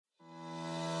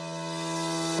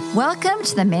Welcome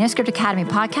to the Manuscript Academy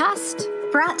podcast,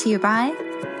 brought to you by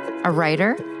a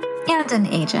writer and an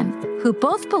agent who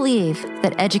both believe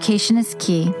that education is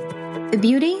key. The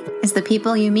beauty is the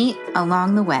people you meet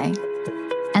along the way,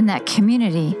 and that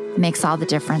community makes all the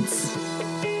difference.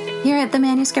 Here at the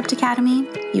Manuscript Academy,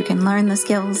 you can learn the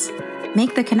skills,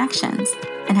 make the connections,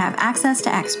 and have access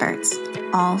to experts,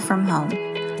 all from home.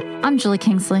 I'm Julie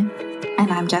Kingsley.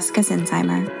 And I'm Jessica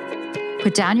Zinsheimer.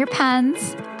 Put down your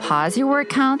pens, pause your word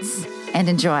counts, and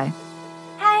enjoy.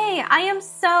 Hey, I am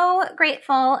so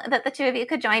grateful that the two of you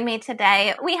could join me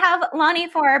today. We have Lani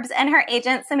Forbes and her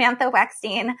agent, Samantha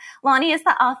Wekstein. Lani is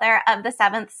the author of The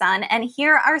Seventh Son, and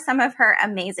here are some of her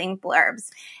amazing blurbs.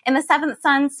 In The Seventh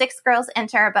Son, 6 girls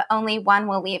enter, but only one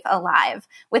will leave alive.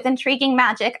 With intriguing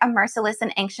magic, a merciless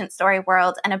and ancient story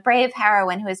world, and a brave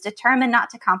heroine who is determined not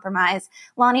to compromise,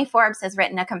 Lani Forbes has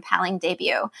written a compelling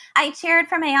debut. I cheered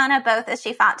for Mayana both as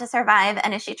she fought to survive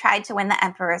and as she tried to win the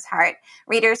Emperor's heart.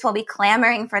 Readers will be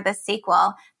clamoring for the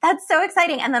sequel. That's so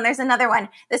exciting. And then there's another one.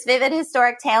 This vivid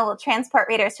historic tale will transport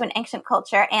readers to an ancient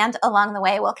culture and along the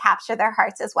way will capture their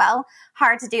hearts as well.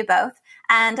 Hard to do both.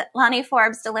 And Lani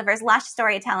Forbes delivers lush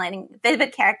storytelling,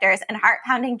 vivid characters, and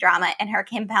heart-pounding drama in her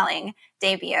compelling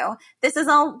debut. This is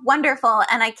all wonderful,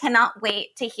 and I cannot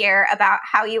wait to hear about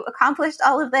how you accomplished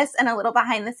all of this and a little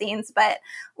behind the scenes. But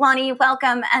Lani,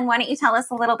 welcome, and why don't you tell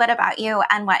us a little bit about you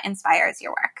and what inspires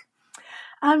your work?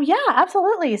 Yeah,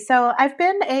 absolutely. So I've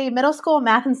been a middle school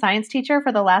math and science teacher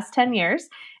for the last 10 years.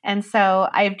 And so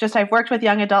I've worked with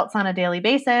young adults on a daily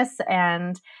basis.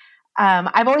 And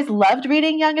I've always loved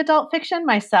reading young adult fiction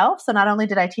myself. So not only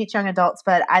did I teach young adults,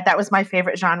 but that was my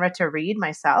favorite genre to read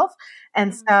myself.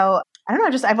 And so I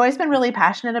don't know, I've always been really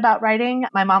passionate about writing.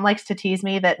 My mom likes to tease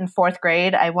me that in 4th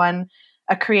grade, I won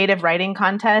a creative writing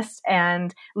contest,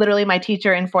 and literally my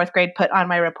teacher in 4th grade put on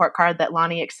my report card that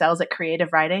Lani excels at creative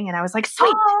writing, and I was like,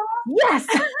 sweet, yes.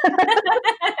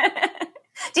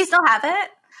 Do you still have it?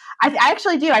 I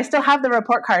actually do. I still have the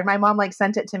report card. My mom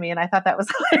sent it to me, and I thought that was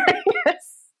hilarious.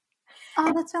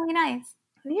 Oh, that's really nice.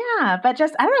 Yeah, but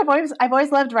I don't know, I've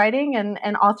always loved writing,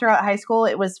 and all throughout high school,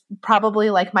 it was probably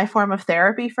my form of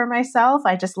therapy for myself.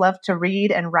 I just loved to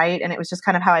read and write, and it was just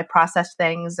kind of how I processed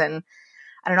things. And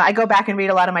I don't know, I go back and read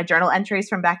a lot of my journal entries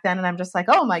from back then, and I'm just like,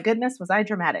 oh my goodness, was I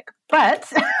dramatic?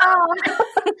 But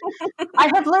I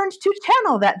have learned to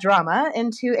channel that drama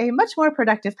into a much more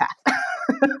productive path.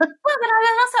 Well, but I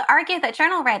would also argue that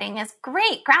journal writing is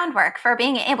great groundwork for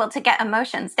being able to get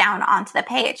emotions down onto the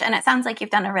page. And it sounds like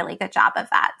you've done a really good job of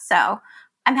that. So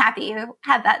I'm happy you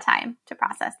had that time to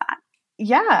process that.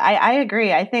 Yeah, I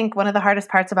agree. I think one of the hardest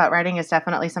parts about writing is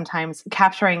definitely sometimes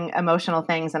capturing emotional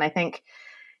things. And I think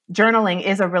journaling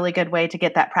is a really good way to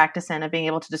get that practice in of being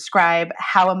able to describe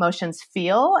how emotions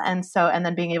feel. And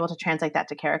then being able to translate that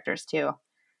to characters too.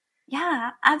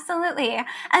 Yeah, absolutely.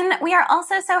 And we are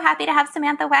also so happy to have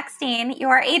Samantha Wekstein,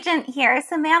 your agent here.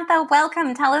 Samantha,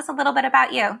 welcome. Tell us a little bit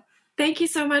about you. Thank you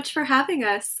so much for having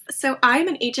us. So I'm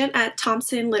an agent at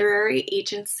Thompson Literary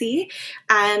Agency,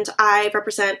 and I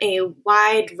represent a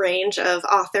wide range of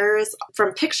authors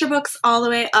from picture books all the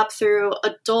way up through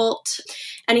adult,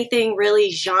 anything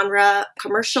really genre,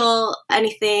 commercial,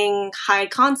 anything high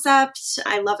concept.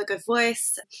 I love a good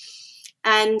voice.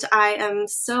 And I am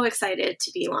so excited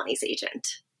to be Lani's agent.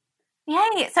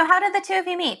 Yay. So how did the two of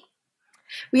you meet?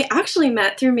 We actually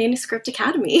met through Manuscript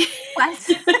Academy. What?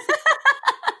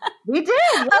 We did.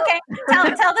 Yeah. Okay.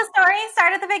 Tell the story.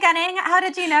 Start at the beginning. How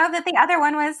did you know that the other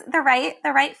one was the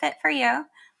right fit for you?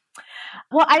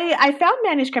 Well, I found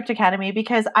Manuscript Academy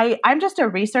because I'm just a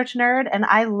research nerd, and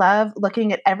I love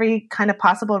looking at every kind of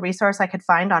possible resource I could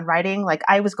find on writing.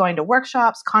 I was going to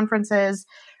workshops, conferences,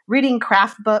 reading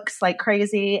craft books like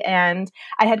crazy. And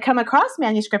I had come across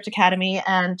Manuscript Academy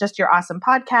and just your awesome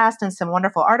podcast and some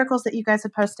wonderful articles that you guys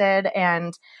had posted.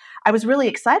 And I was really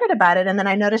excited about it. And then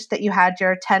I noticed that you had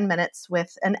your 10 minutes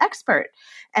with an expert.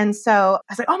 And so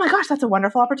I was like, oh my gosh, that's a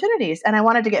wonderful opportunity. And I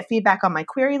wanted to get feedback on my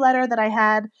query letter that I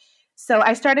had. So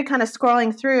I started kind of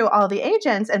scrolling through all the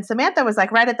agents, and Samantha was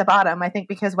right at the bottom, I think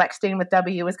because Wekstein with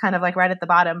W was kind of right at the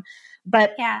bottom.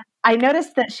 But yeah. I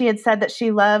noticed that she had said that she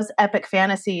loves epic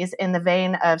fantasies in the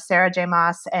vein of Sarah J.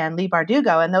 Maas and Leigh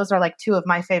Bardugo. And those are 2 of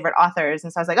my favorite authors.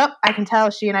 And so I was like, oh, I can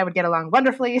tell she and I would get along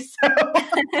wonderfully.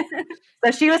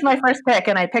 So she was my first pick,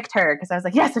 and I picked her because I was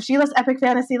like, yes, if she loves epic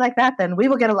fantasy like that, then we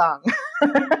will get along.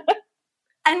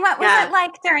 And what was it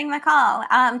like during the call?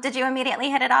 Did you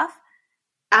immediately hit it off?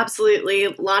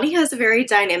 Absolutely. Lani has a very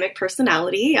dynamic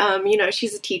personality.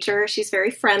 She's a teacher. She's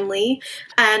very friendly.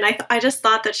 And I just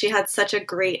thought that she had such a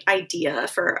great idea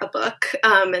for a book.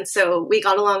 And so we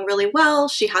got along really well.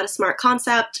 She had a smart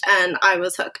concept, and I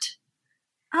was hooked.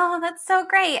 Oh, that's so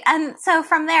great. And so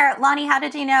from there, Lani, how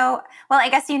did you know? Well, I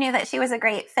guess you knew that she was a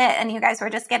great fit and you guys were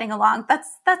just getting along. That's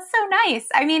so nice.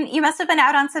 I mean, you must have been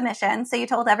out on submission, so you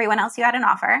told everyone else you had an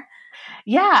offer.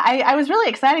 Yeah, I was really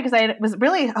excited because I was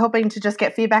really hoping to just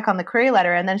get feedback on the query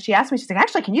letter. And then she asked me, she's like,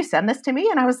 actually, can you send this to me?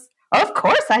 And I was, of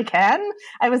course I can.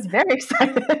 I was very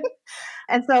excited.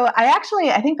 And so I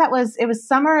think it was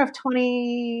summer of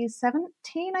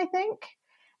 2017, I think.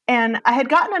 And I had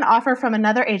gotten an offer from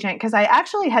another agent because I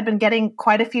actually had been getting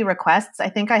quite a few requests. I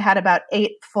think I had about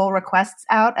 8 full requests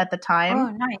out at the time. Oh,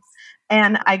 nice.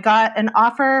 And I got an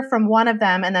offer from one of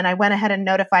them, and then I went ahead and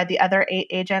notified the other 8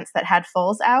 agents that had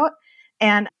fulls out.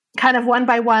 And kind of one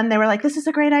by one, they were like, this is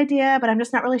a great idea, but I'm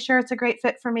just not really sure it's a great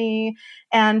fit for me.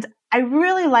 And I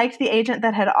really liked the agent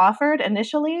that had offered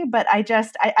initially, but I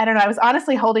don't know. I was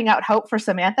honestly holding out hope for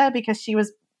Samantha because she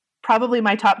was probably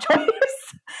my top choice.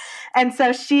 And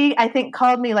so she, I think,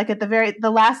 called me like at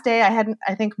the last day.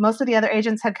 I think most of the other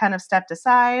agents had kind of stepped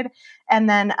aside. And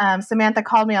then Samantha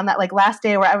called me on that like last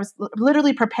day where I was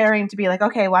literally preparing to be like,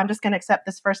 okay, well, I'm just going to accept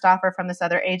this first offer from this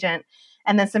other agent.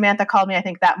 And then Samantha called me, I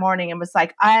think, that morning and was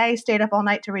like, I stayed up all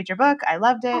night to read your book. I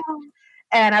loved it. Oh.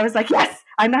 And I was like, yes,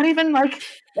 I'm not even like,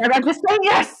 I'm just saying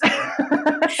yes.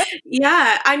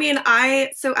 Yeah. I mean,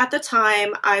 so at the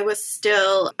time I was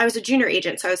a junior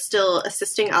agent, so I was still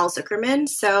assisting Al Zuckerman.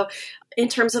 So in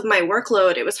terms of my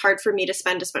workload, it was hard for me to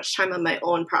spend as much time on my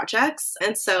own projects.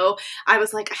 And so I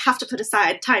was like, I have to put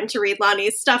aside time to read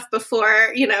Lani's stuff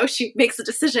before, she makes a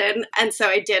decision. And so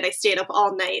I did. I stayed up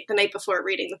all night the night before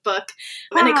reading the book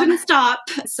and I couldn't stop.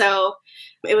 So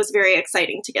it was very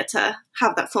exciting to get to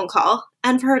have that phone call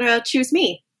and for her to choose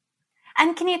me.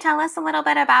 And can you tell us a little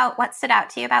bit about what stood out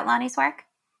to you about Lani's work?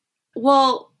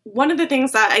 Well, one of the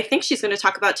things that I think she's going to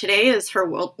talk about today is her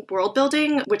world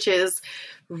building, which is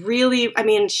really, I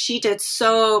mean, she did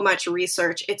so much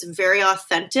research. It's very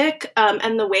authentic.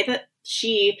 And the way that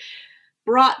she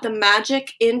brought the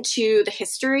magic into the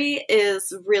history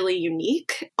is really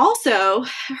unique. Also,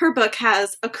 her book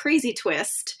has a crazy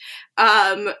twist,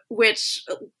 which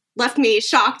left me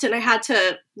shocked, and I had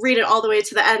to read it all the way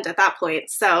to the end at that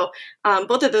point. So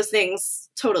both of those things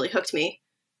totally hooked me.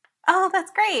 Oh,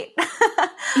 that's great.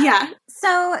 Yeah.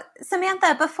 So,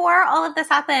 Samantha, before all of this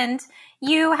happened,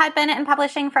 you had been in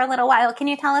publishing for a little while. Can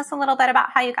you tell us a little bit about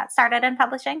how you got started in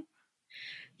publishing?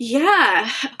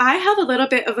 Yeah, I have a little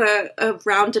bit of a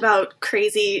roundabout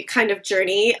crazy kind of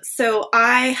journey. So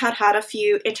I had a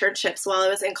few internships while I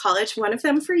was in college, one of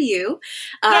them for you.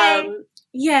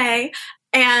 Yay.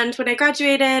 And when I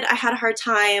graduated, I had a hard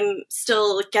time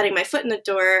still getting my foot in the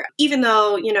door, even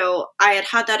though, I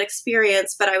had that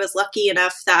experience, but I was lucky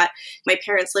enough that my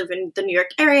parents live in the New York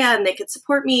area and they could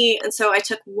support me. And so I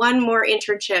took one more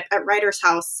internship at Writer's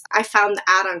House. I found the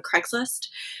ad on Craigslist.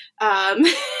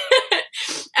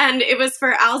 And it was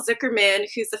for Al Zuckerman,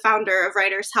 who's the founder of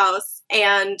Writer's House.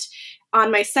 And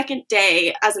on my second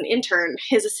day as an intern,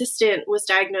 his assistant was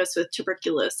diagnosed with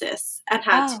tuberculosis and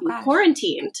had to be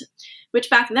quarantined, which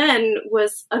back then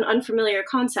was an unfamiliar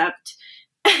concept.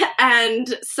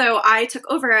 And so I took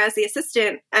over as the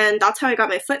assistant, and that's how I got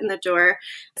my foot in the door.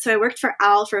 So I worked for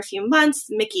Al for a few months.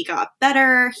 Mickey got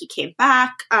better. He came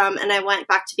back, and I went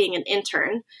back to being an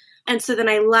intern. And so then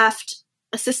I left,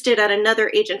 assisted at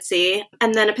another agency,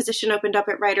 and then a position opened up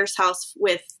at Writer's House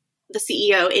with the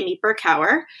CEO, Amy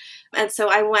Burkhauer. And so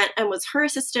I went and was her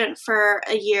assistant for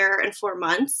a year and 4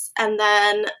 months. And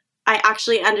then I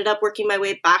actually ended up working my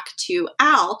way back to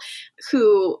Al,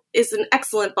 who is an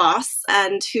excellent boss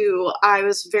and who I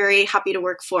was very happy to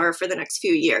work for the next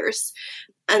few years.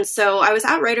 And so I was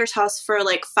at Writer's House for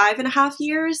like 5.5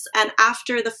 years. And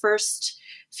after the first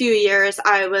few years,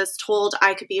 I was told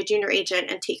I could be a junior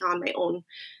agent and take on my own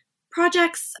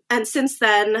projects. And since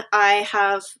then, I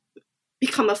have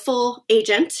become a full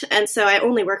agent. And so I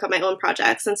only work on my own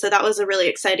projects. And so that was a really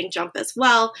exciting jump as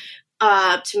well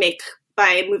to make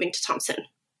by moving to Thompson.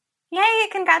 Yay,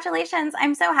 congratulations.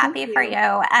 I'm so happy for you.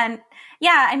 And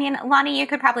yeah, I mean, Lani, you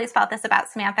could probably spell this about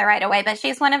Samantha right away, but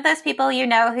she's one of those people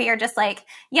who you're just like,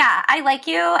 yeah, I like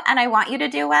you and I want you to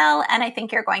do well and I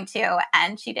think you're going to.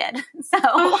 And she did.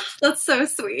 So that's so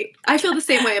sweet. I feel the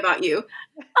same way about you.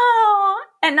 Oh,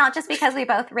 and not just because we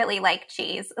both really like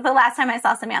cheese. The last time I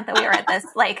saw Samantha, we were at this,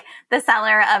 the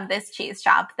seller of this cheese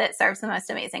shop that serves the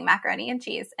most amazing macaroni and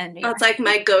cheese in New York. That's like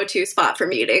my go-to spot for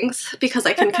meetings because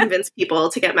I can convince people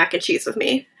to get mac and cheese with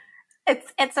me.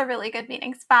 It's a really good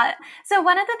meeting spot. So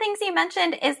one of the things you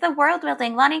mentioned is the world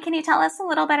building. Lani, can you tell us a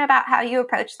little bit about how you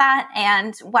approach that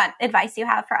and what advice you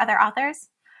have for other authors?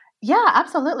 Yeah,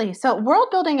 absolutely. So world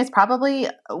building is probably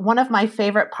one of my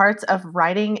favorite parts of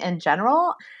writing in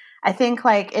general. I think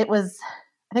it was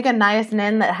I think Anais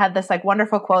Nin that had this like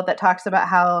wonderful quote that talks about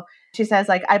how she says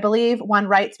like, I believe one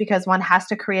writes because one has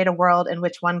to create a world in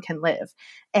which one can live.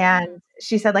 And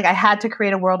she said like, I had to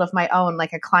create a world of my own,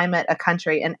 like a climate, a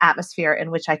country, an atmosphere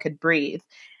in which I could breathe.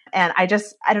 And I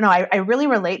don't know, I really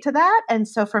relate to that. And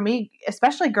so for me,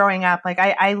 especially growing up, like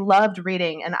I loved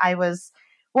reading, and I was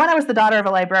the daughter of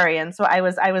a librarian. So I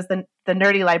was the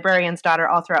nerdy librarian's daughter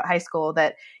all throughout high school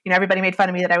that, everybody made fun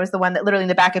of me that I was the one that literally in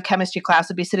the back of chemistry class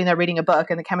would be sitting there reading a book,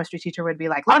 and the chemistry teacher would be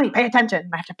like, Lani, pay attention.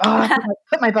 And I have to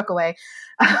put my book away.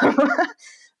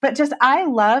 But just, I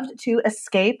loved to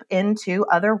escape into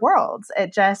other worlds.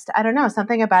 It just, I don't know,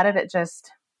 something about it.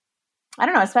 I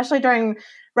don't know, especially during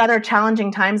rather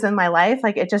challenging times in my life,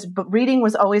 but reading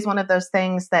was always one of those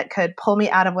things that could pull me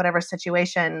out of whatever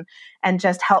situation and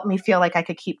just help me feel like I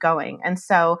could keep going. And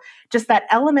so just that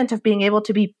element of being able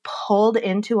to be pulled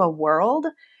into a world,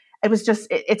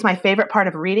 it's my favorite part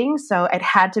of reading. So it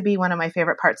had to be one of my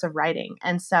favorite parts of writing.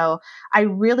 And so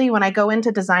when I go in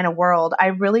to design a world, I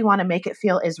really want to make it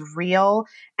feel as real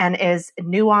and as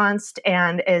nuanced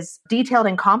and as detailed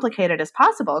and complicated as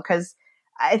possible. Because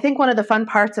I think one of the fun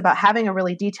parts about having a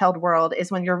really detailed world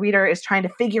is when your reader is trying to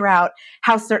figure out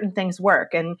how certain things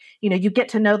work. And, you get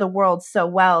to know the world so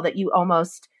well that you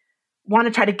almost want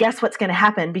to try to guess what's going to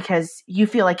happen because you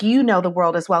feel like you know the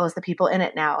world as well as the people in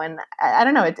it now. And I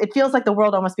don't know, it feels like the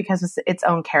world almost becomes its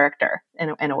own character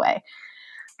in a way.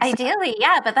 Ideally,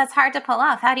 yeah, but that's hard to pull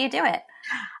off. How do you do it?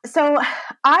 So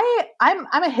I'm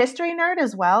a history nerd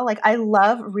as well. Like I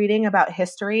love reading about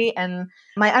history, and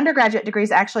my undergraduate degree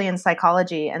is actually in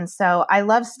psychology. And so I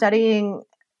love studying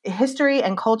history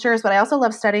and cultures, but I also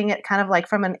love studying it kind of like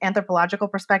from an anthropological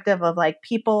perspective of like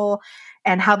people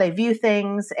and how they view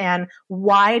things and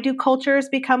why do cultures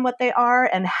become what they are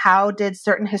and how did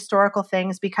certain historical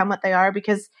things become what they are?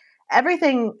 Because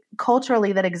everything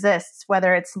culturally that exists,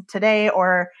 whether it's today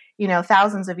or,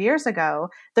 thousands of years ago,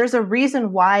 there's a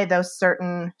reason why those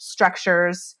certain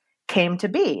structures came to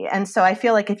be. And so I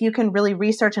feel like if you can really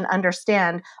research and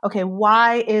understand, okay,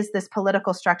 why is this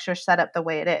political structure set up the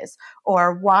way it is?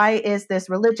 Or why is this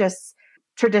religious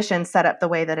tradition set up the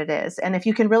way that it is? And if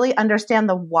you can really understand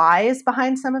the whys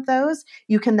behind some of those,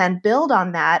 you can then build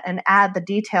on that and add the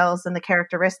details and the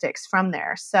characteristics from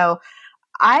there. So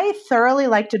I thoroughly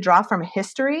like to draw from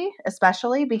history,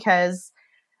 especially because,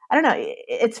 I don't know,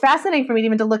 it's fascinating for me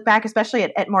even to look back, especially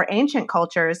at more ancient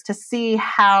cultures, to see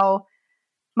how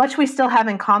much we still have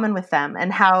in common with them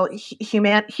and how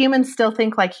humans still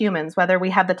think like humans, whether we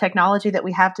have the technology that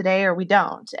we have today or we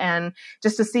don't. And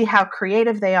just to see how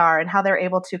creative they are and how they're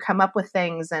able to come up with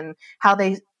things and how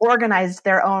they organized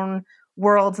their own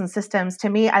worlds and systems. To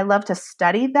me, I love to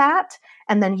study that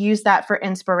and then use that for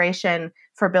inspiration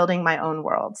for building my own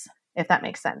worlds, if that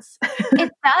makes sense. It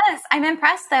does. I'm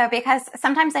impressed though, because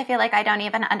sometimes I feel like I don't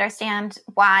even understand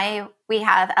why we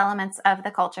have elements of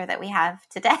the culture that we have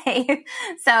today.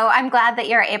 So I'm glad that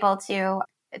you're able to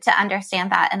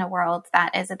understand that in a world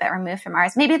that is a bit removed from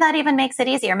ours. Maybe that even makes it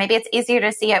easier. Maybe it's easier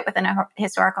to see it within a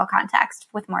historical context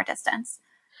with more distance.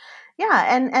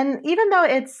 Yeah. And even though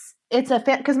it's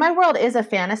because my world is a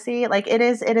fantasy, like it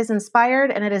is inspired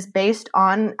and it is based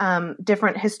on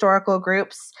different historical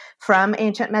groups from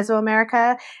ancient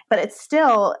Mesoamerica, but it's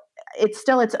still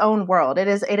its own world. It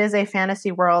is a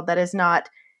fantasy world that is not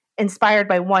inspired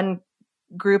by one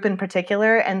group in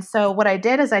particular. And so what I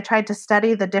did is I tried to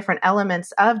study the different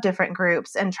elements of different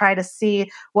groups and try to see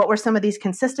what were some of these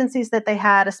consistencies that they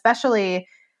had, especially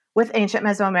with ancient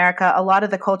Mesoamerica. A lot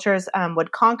of the cultures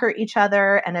would conquer each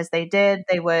other. And as they did,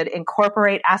 they would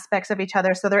incorporate aspects of each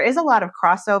other. So there is a lot of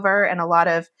crossover and a lot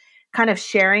of kind of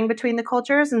sharing between the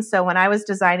cultures. And so when I was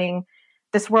designing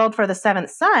this world for the seventh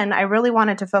son, I really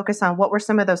wanted to focus on what were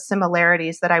some of those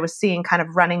similarities that I was seeing kind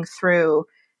of running through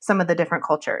some of the different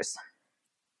cultures.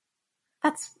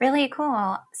 That's really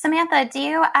cool. Samantha, do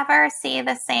you ever see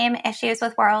the same issues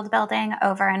with world building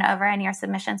over and over in your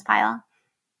submissions pile?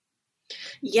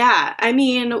 Yeah, I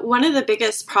mean, one of the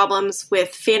biggest problems with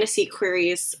fantasy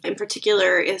queries in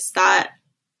particular is that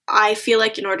I feel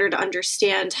like in order to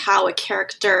understand how a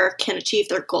character can achieve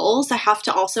their goals, I have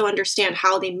to also understand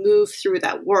how they move through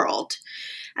that world.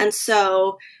 And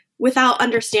so without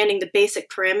understanding the basic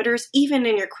parameters, even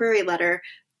in your query letter,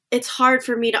 it's hard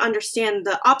for me to understand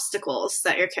the obstacles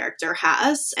that your character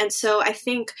has. And so I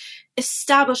think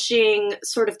establishing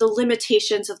sort of the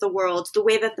limitations of the world, the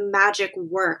way that the magic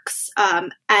works,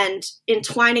 and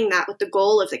entwining that with the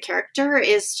goal of the character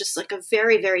is just like a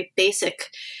very, very basic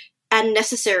and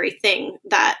necessary thing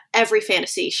that every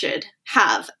fantasy should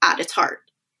have at its heart.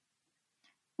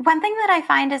 One thing that I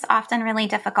find is often really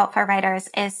difficult for writers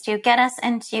is to get us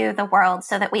into the world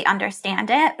so that we understand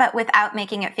it, but without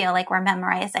making it feel like we're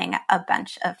memorizing a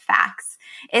bunch of facts.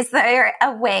 Is there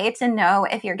a way to know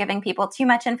if you're giving people too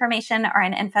much information or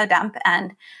an info dump,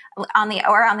 and on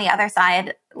the other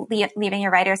side, leaving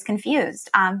your writers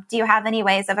confused? Do you have any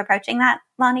ways of approaching that,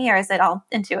 Lani, or is it all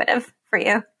intuitive for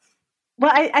you?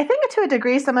 Well, I think to a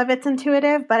degree, some of it's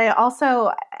intuitive, but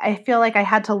I feel like I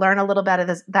had to learn a little bit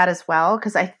of that as well,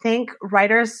 because I think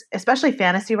writers, especially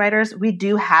fantasy writers, we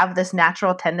do have this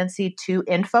natural tendency to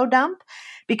info dump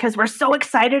because we're so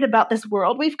excited about this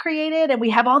world we've created and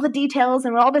we have all the details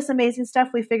and all this amazing stuff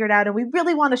we figured out, and we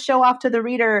really want to show off to the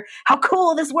reader how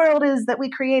cool this world is that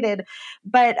we created.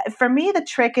 But for me, the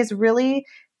trick is really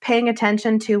paying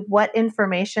attention to what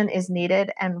information is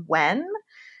needed and when.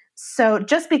 So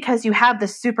just because you have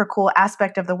this super cool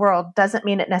aspect of the world doesn't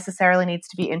mean it necessarily needs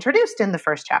to be introduced in the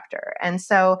first chapter. And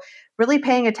so really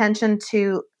paying attention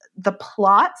to the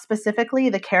plot, specifically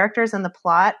the characters and the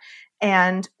plot,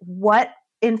 and what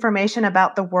information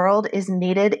about the world is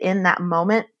needed in that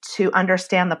moment to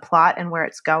understand the plot and where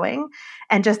it's going.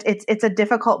 And just it's a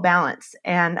difficult balance,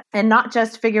 and not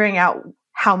just figuring out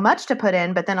how much to put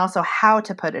in, but then also how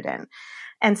to put it in.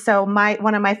 And so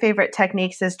one of my favorite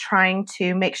techniques is trying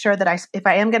to make sure that if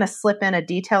I am going to slip in a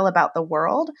detail about the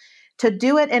world, to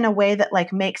do it in a way that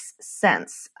like makes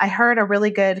sense. I heard a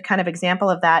really good kind of example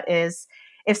of that is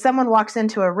if someone walks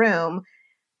into a room,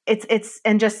 it's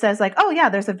and just says like, oh yeah,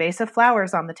 there's a vase of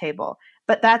flowers on the table.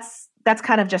 But that's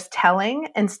kind of just telling,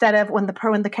 instead of when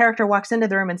the character walks into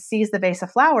the room and sees the vase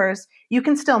of flowers, you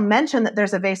can still mention that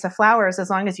there's a vase of flowers as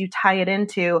long as you tie it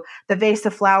into the vase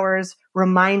of flowers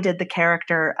reminded the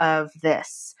character of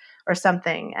this or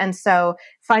something. And so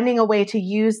finding a way to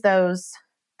use those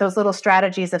little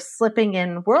strategies of slipping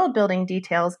in world building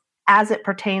details as it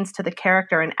pertains to the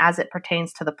character and as it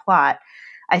pertains to the plot,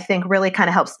 I think really kind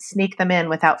of helps sneak them in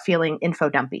without feeling info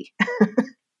dumpy.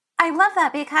 I love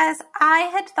that, because I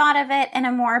had thought of it in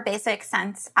a more basic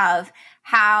sense of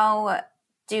how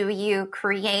do you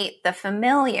create the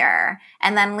familiar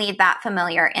and then lead that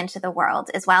familiar into the world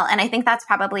as well. And I think that's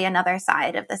probably another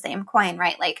side of the same coin,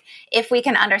 right? Like if we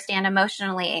can understand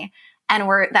emotionally and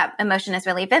that emotion is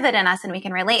really vivid in us and we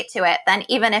can relate to it, then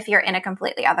even if you're in a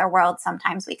completely other world,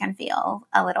 sometimes we can feel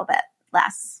a little bit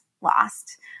less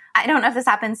lost. I don't know if this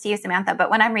happens to you, Samantha, but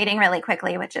when I'm reading really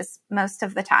quickly, which is most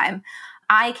of the time,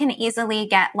 I can easily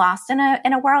get lost in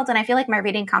a world. And I feel like my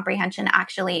reading comprehension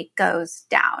actually goes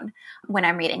down when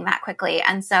I'm reading that quickly.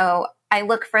 And so I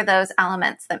look for those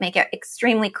elements that make it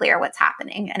extremely clear what's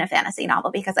happening in a fantasy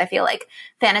novel, because I feel like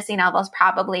fantasy novels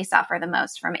probably suffer the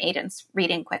most from agents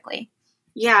reading quickly.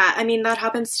 Yeah, I mean, that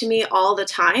happens to me all the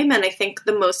time. And I think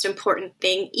the most important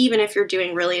thing, even if you're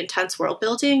doing really intense world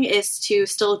building, is to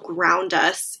still ground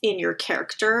us in your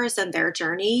characters and their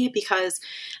journey, because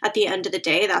at the end of the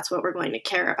day, that's what we're going to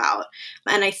care about.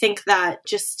 And I think that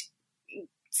just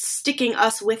sticking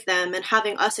us with them and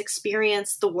having us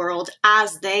experience the world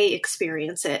as they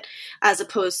experience it, as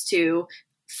opposed to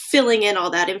filling in all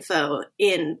that info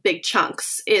in big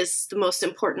chunks, is the most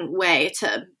important way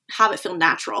to have it feel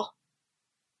natural.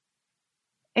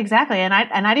 Exactly. And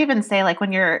I'd even say, like,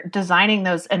 when you're designing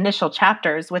those initial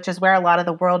chapters, which is where a lot of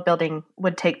the world building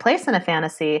would take place in a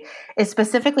fantasy, is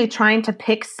specifically trying to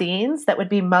pick scenes that would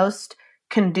be most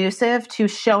conducive to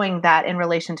showing that in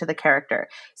relation to the character.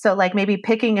 So like maybe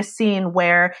picking a scene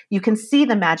where you can see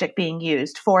the magic being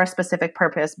used for a specific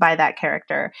purpose by that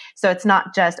character. So it's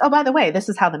not just, oh, by the way, this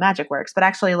is how the magic works, but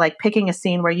actually like picking a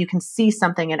scene where you can see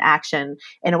something in action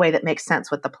in a way that makes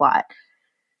sense with the plot.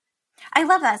 I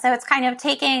love that. So it's kind of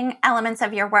taking elements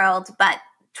of your world, but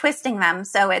twisting them.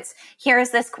 So it's, here's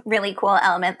this really cool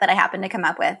element that I happen to come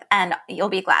up with, and you'll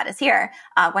be glad is here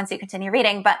once you continue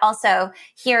reading. But also,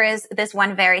 here is this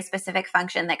one very specific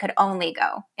function that could only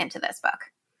go into this book.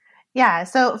 Yeah.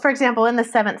 So, for example, in The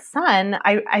Seventh Son,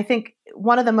 I think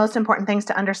one of the most important things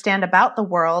to understand about the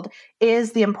world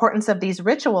is the importance of these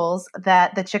rituals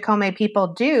that the Chikome people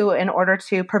do in order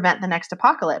to prevent the next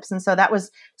apocalypse. And so that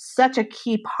was such a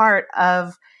key part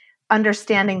of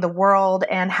understanding the world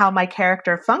and how my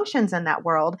character functions in that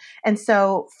world. And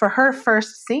so for her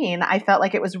first scene, I felt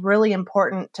like it was really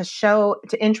important to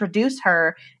introduce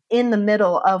her in the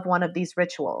middle of one of these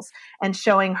rituals and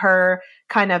showing her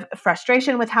kind of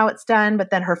frustration with how it's done, but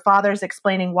then her father's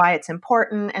explaining why it's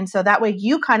important. And so that way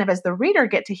you kind of, as the reader,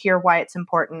 get to hear why it's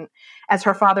important, as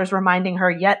her father's reminding her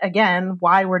yet again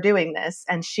why we're doing this.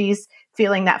 And she's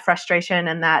feeling that frustration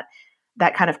and that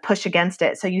kind of push against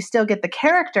it. So you still get the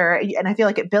character, and I feel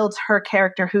like it builds her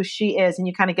character, who she is, and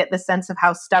you kind of get this sense of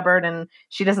how stubborn and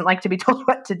she doesn't like to be told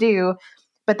what to do.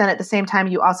 But then at the same time,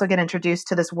 you also get introduced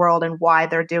to this world and why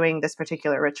they're doing this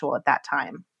particular ritual at that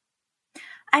time.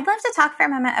 I'd love to talk for a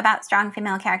moment about strong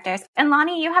female characters. And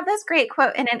Lani, you have this great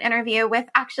quote in an interview with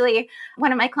actually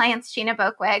one of my clients, Sheena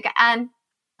Bokwig. And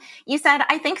you said,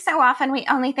 I think so often we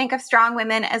only think of strong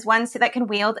women as ones that can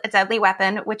wield a deadly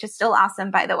weapon, which is still awesome,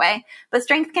 by the way. But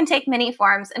strength can take many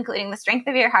forms, including the strength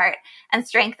of your heart and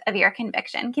strength of your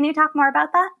conviction. Can you talk more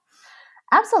about that?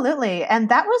 Absolutely. And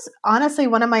that was honestly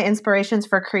one of my inspirations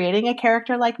for creating a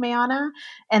character like Mayana.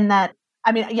 And that,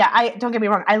 I mean, yeah, I don't get me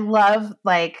wrong. I love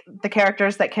like the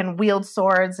characters that can wield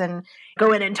swords and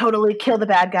go in and totally kill the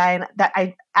bad guy. And that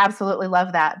I absolutely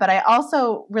love that. But I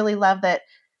also really love that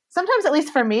sometimes, at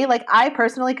least for me, like I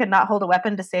personally could not hold a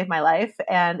weapon to save my life.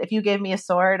 And if you gave me a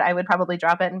sword, I would probably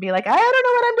drop it and be like, I don't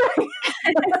know what I'm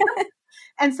doing.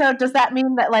 And so does that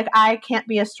mean that like I can't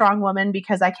be a strong woman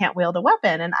because I can't wield a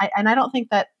weapon? And I don't think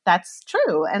that that's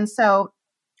true. And so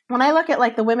when I look at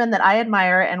like the women that I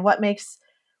admire and what makes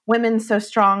women so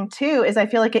strong too, is I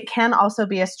feel like it can also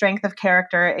be a strength of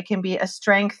character. It can be a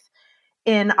strength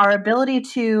in our ability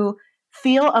to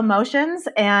feel emotions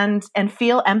and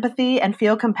feel empathy and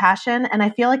feel compassion. And I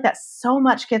feel like that so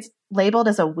much gets labeled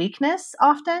as a weakness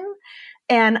often.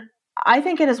 And I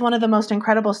think it is one of the most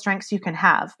incredible strengths you can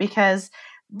have, because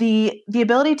the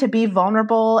ability to be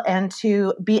vulnerable and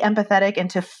to be empathetic and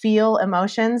to feel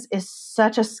emotions is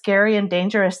such a scary and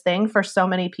dangerous thing for so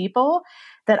many people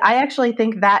that I actually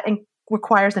think that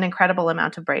requires an incredible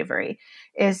amount of bravery,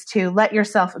 is to let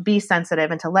yourself be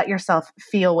sensitive and to let yourself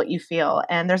feel what you feel.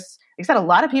 And there's, like I said, a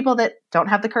lot of people that don't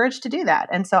have the courage to do that.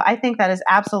 And so I think that is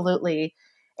absolutely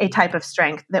a type of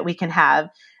strength that we can have.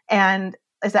 And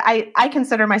I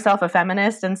consider myself a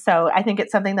feminist. And so I think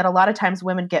it's something that a lot of times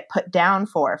women get put down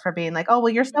for being like, oh,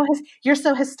 well, you're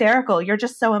so hysterical. You're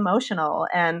just so emotional.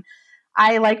 And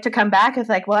I like to come back as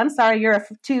like, well, I'm sorry, you're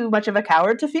too much of a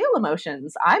coward to feel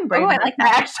emotions. I'm brave. I like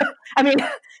that. Actually, I mean,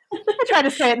 I try to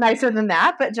say it nicer than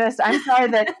that, but just, I'm sorry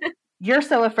that you're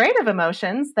so afraid of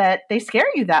emotions that they scare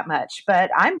you that much, but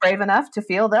I'm brave enough to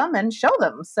feel them and show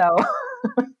them. So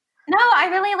no, I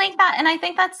really like that. And I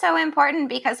think that's so important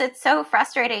because it's so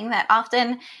frustrating that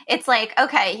often it's like,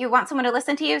 okay, you want someone to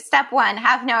listen to you. Step 1,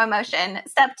 have no emotion.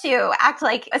 Step 2, act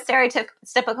like a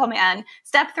stereotypical man.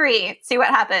 Step 3, see what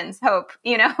happens. Hope,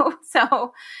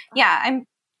 So yeah,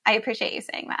 I appreciate you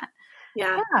saying that.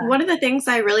 Yeah. One of the things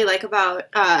I really like about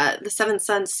the Seventh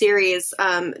Son series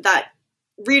that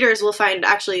readers will find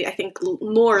actually, I think,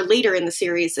 more later in the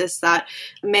series is that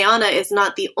Mayana is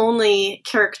not the only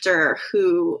character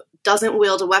who doesn't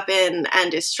wield a weapon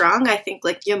and is strong. I think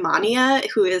like Yamania,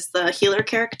 who is the healer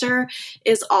character,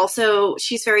 is also,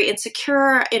 she's very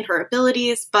insecure in her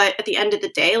abilities, but at the end of the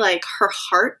day, like her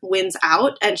heart wins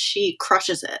out and she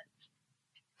crushes it.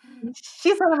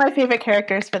 She's one of my favorite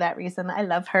characters for that reason. I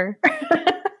love her.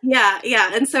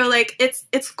 Yeah. And so like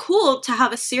it's cool to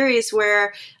have a series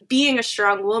where being a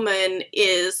strong woman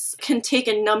can take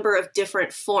a number of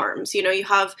different forms. You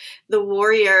have the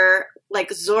warrior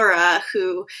like Zora,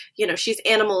 who, she's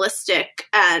animalistic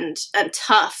and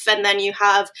tough. And then you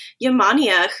have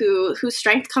Yamania, whose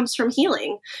strength comes from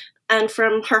healing and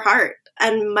from her heart.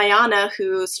 And Mayana,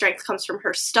 whose strength comes from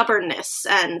her stubbornness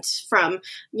and from,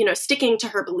 sticking to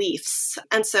her beliefs.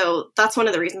 And so that's one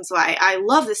of the reasons why I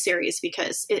love this series,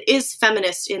 because it is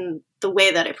feminist in the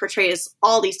way that it portrays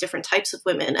all these different types of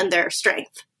women and their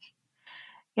strength.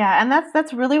 Yeah, and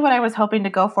that's really what I was hoping to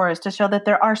go for, is to show that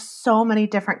there are so many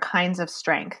different kinds of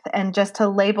strength. And just to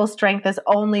label strength as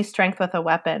only strength with a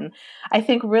weapon, I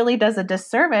think really does a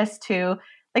disservice to,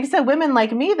 like I said, women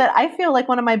like me, that I feel like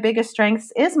one of my biggest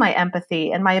strengths is my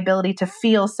empathy and my ability to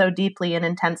feel so deeply and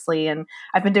intensely. And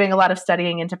I've been doing a lot of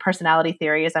studying into personality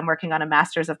theory as I'm working on a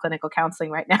master's of clinical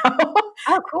counseling right now.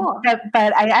 Oh, cool.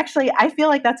 But I feel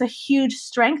like that's a huge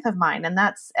strength of mine. And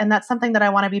that's something that I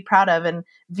want to be proud of and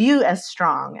view as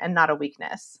strong and not a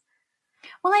weakness.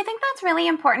 Well, I think that's really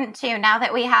important too, now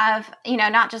that we have,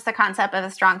 not just the concept of a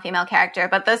strong female character,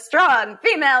 but the strong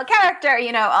female character,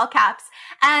 all caps.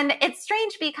 And it's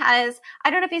strange because I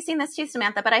don't know if you've seen this too,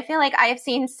 Samantha, but I feel like I have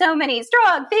seen so many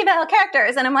strong female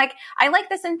characters. And I'm like, I like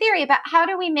this in theory, but how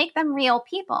do we make them real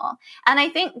people? And I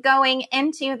think going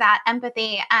into that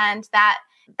empathy and that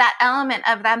element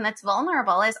of them that's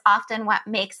vulnerable is often what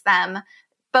makes them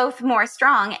both more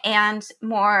strong and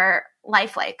more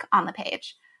lifelike on the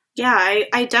page. Yeah,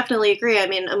 I definitely agree. I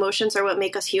mean, emotions are what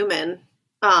make us human.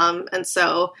 And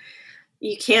so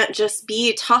you can't just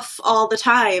be tough all the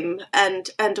time. And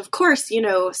of course,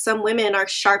 some women are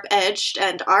sharp-edged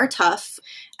and are tough.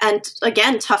 And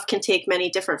again, tough can take many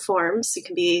different forms. You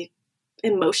can be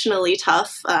emotionally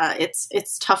tough.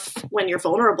 It's tough when you're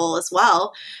vulnerable as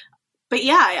well. But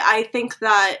yeah, I think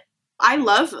that I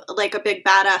love like a big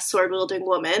badass sword wielding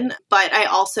woman, but I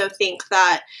also think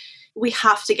that we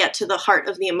have to get to the heart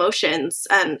of the emotions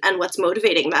and what's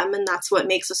motivating them, and that's what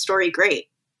makes a story great.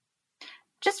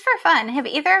 Just for fun, have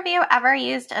either of you ever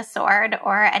used a sword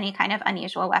or any kind of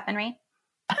unusual weaponry?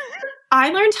 I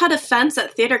learned how to fence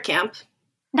at theater camp.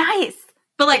 Nice.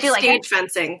 But like Did you stage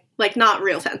fencing, like not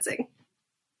real fencing.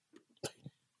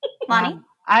 Lani?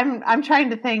 I'm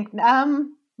trying to think. No,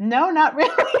 not really.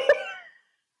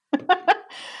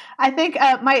 I think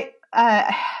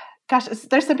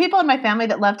there's some people in my family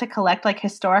that love to collect like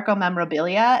historical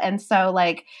memorabilia, and so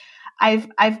like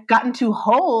I've gotten to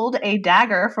hold a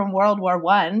dagger from World War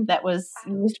I that was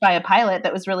used by a pilot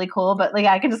that was really cool. But like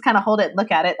I can just kind of hold it and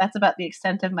look at it. That's about the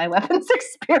extent of my weapons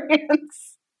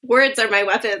experience. Words are my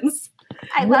weapons.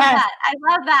 I love that. I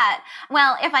love that.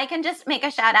 Well, if I can just make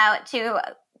a shout out to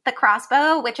the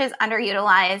crossbow, which is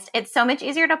underutilized. It's so much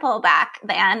easier to pull back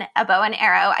than a bow and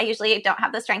arrow. I usually don't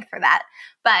have the strength for that.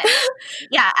 But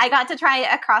yeah, I got to try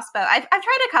a crossbow. I've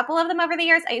tried a couple of them over the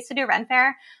years. I used to do Ren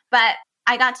Fair, but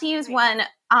I got to use one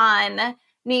on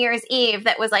New Year's Eve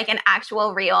that was like an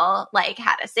actual real, like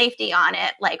had a safety on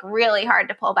it, like really hard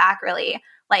to pull back, really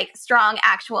like strong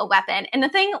actual weapon. And the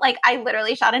thing, like I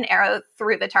literally shot an arrow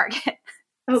through the target.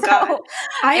 Oh God.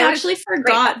 I actually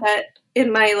forgot that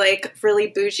in my like really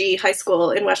bougie high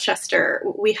school in Westchester,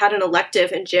 we had an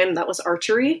elective in gym that was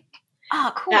archery.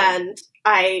 Oh, cool. And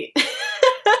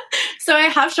so I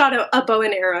have shot a bow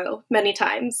and arrow many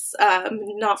times,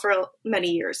 not for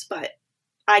many years, but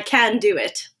I can do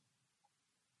it.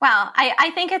 Well,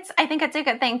 I think it's a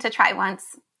good thing to try once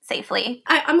safely.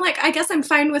 I'm like, I guess I'm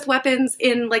fine with weapons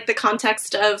in like the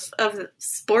context of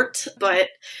sport, but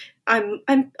I'm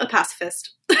a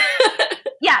pacifist.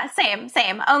 Yeah,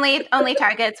 same. Only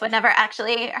targets would never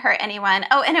actually hurt anyone.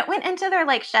 Oh, and it went into their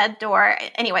like shed door.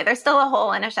 Anyway, there's still a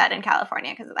hole in a shed in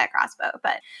California because of that crossbow,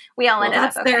 but we all ended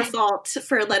up okay. That's their fault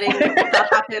for letting that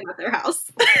happen at their house.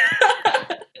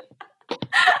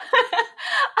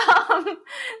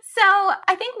 So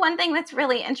I think one thing that's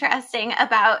really interesting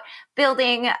about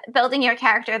building your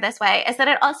character this way is that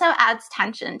it also adds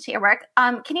tension to your work.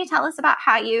 Can you tell us about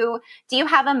do you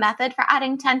have a method for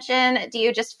adding tension? Do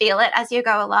you just feel it as you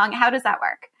go along? How does that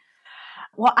work?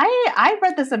 Well, I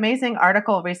read this amazing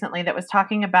article recently that was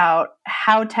talking about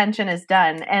how tension is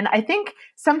done. And I think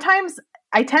sometimes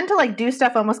I tend to like do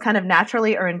stuff almost kind of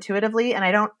naturally or intuitively, and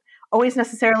I don't always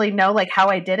necessarily know like how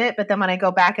I did it. But then when I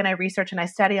go back and I research and I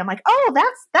study, I'm like, oh,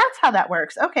 that's how that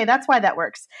works. Okay, that's why that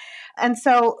works. And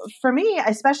so for me,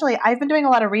 especially, I've been doing a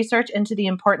lot of research into the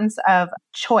importance of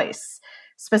choice,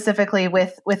 specifically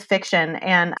with fiction.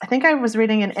 And I think I was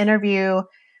reading an interview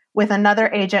with another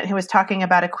agent who was talking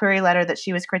about a query letter that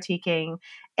she was critiquing.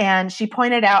 And she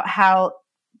pointed out how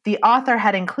the author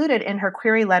had included in her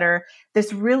query letter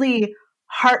this really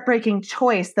heartbreaking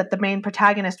choice that the main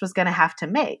protagonist was going to have to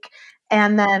make.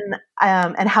 And then,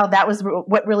 and how that was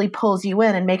what really pulls you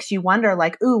in and makes you wonder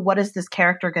like, ooh, what is this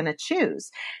character going to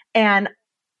choose? And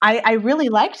I really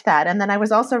liked that. And then I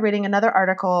was also reading another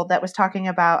article that was talking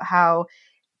about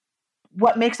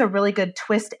what makes a really good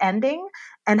twist ending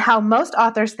and how most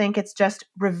authors think it's just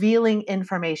revealing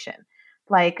information.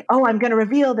 Like, oh, I'm going to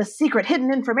reveal this secret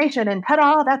hidden information and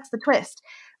ta-da, that's the twist.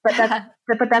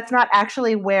 But that's not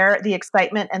actually where the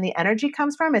excitement and the energy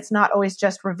comes from. It's not always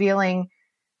just revealing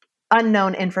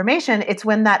unknown information. It's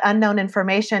when that unknown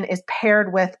information is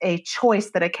paired with a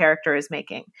choice that a character is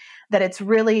making. That it's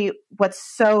really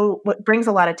what brings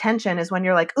a lot of tension is when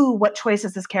you're like, ooh, what choice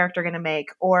is this character going to make?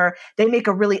 Or they make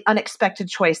a really unexpected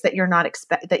choice that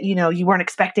you weren't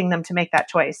expecting them to make that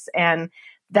choice. And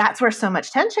that's where so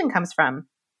much tension comes from.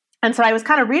 And so I was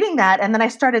kind of reading that, and then I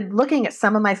started looking at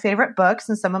some of my favorite books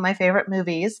and some of my favorite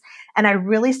movies, and I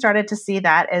really started to see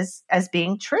that as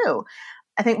being true.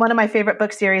 I think one of my favorite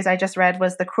book series I just read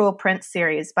was the Cruel Prince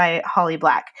series by Holly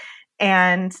Black.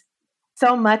 And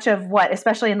so much of what,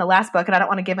 especially in the last book, and I don't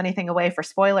want to give anything away for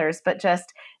spoilers, but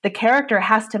just the character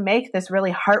has to make this really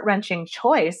heart-wrenching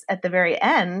choice at the very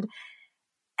end.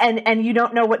 And you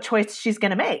don't know what choice she's going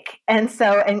to make. And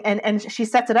so, and she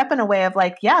sets it up in a way of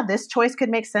like, yeah, this choice could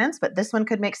make sense, but this one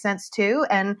could make sense too.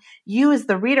 And you as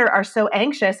the reader are so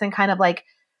anxious and kind of like,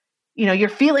 you're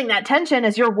feeling that tension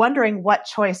as you're wondering what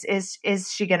choice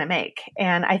is she going to make.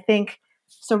 And I think,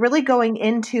 so really going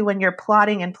into when you're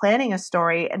plotting and planning a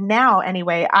story, and now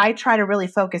anyway, I try to really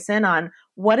focus in on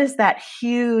what is that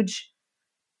huge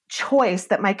choice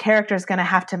that my character is going to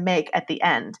have to make at the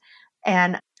end.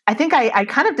 And I think I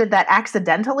kind of did that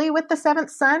accidentally with the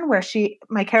Seventh Son, where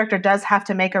my character does have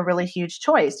to make a really huge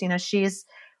choice. She's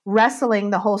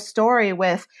wrestling the whole story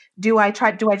with, do I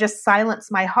just silence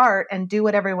my heart and do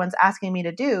what everyone's asking me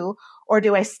to do? Or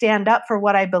do I stand up for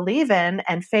what I believe in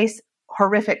and face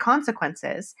horrific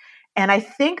consequences? And I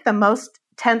think the most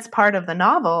tense part of the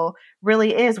novel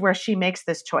really is where she makes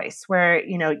this choice, where,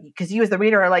 because you as the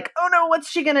reader are like, oh no, what's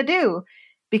she going to do?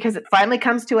 Because it finally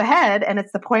comes to a head, and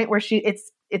it's the point where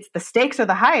it's the stakes are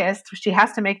the highest. She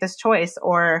has to make this choice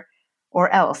or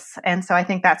else. And so I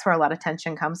think that's where a lot of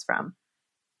tension comes from.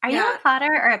 Are you a plotter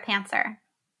or a pantser?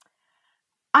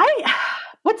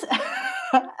 That's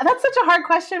such a hard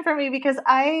question for me, because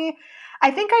I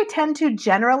think I tend to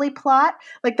generally plot.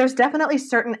 Like, there's definitely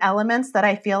certain elements that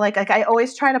I feel like I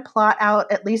always try to plot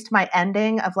out at least my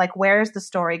ending of like, where's the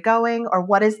story going, or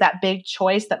what is that big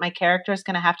choice that my character is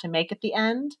going to have to make at the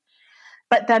end.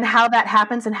 But then how that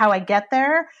happens and how I get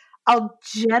there, I'll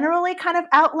generally kind of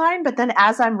outline. But then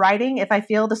as I'm writing, if I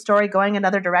feel the story going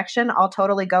another direction, I'll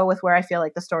totally go with where I feel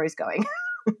like the story's going.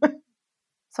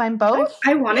 So I'm both.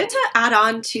 I wanted to add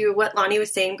on to what Lani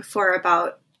was saying before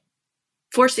about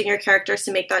forcing your characters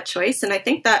to make that choice. And I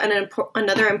think that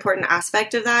another important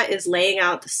aspect of that is laying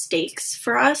out the stakes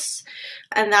for us.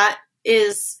 And that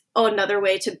is another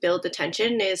way to build the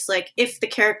tension, is like, if the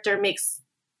character makes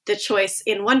the choice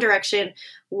in one direction,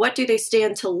 what do they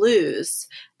stand to lose?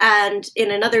 And in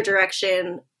another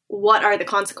direction, what are the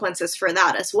consequences for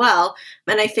that as well?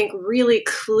 And I think really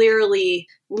clearly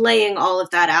laying all of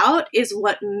that out is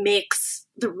what makes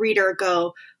the reader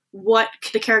go, what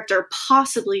could the character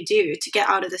possibly do to get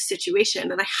out of this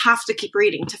situation? And I have to keep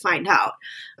reading to find out.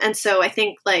 And so I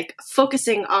think like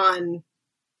focusing on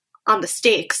the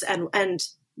stakes and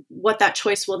what that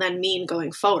choice will then mean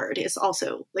going forward is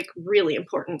also like really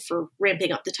important for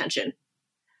ramping up the tension.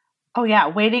 Oh yeah,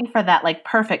 waiting for that like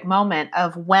perfect moment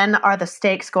of when are the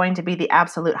stakes going to be the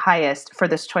absolute highest for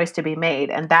this choice to be made.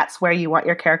 And that's where you want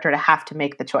your character to have to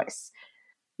make the choice.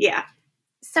 Yeah.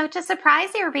 So to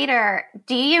surprise your reader,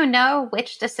 do you know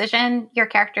which decision your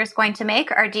character is going to make,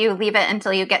 or do you leave it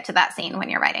until you get to that scene when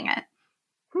you're writing it?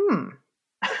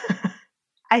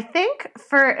 I think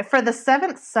for the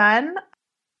seventh son,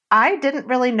 I didn't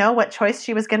really know what choice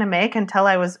she was going to make until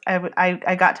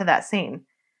I got to that scene.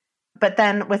 But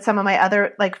then with some of my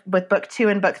other, like with book 2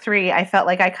 and book 3, I felt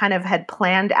like I kind of had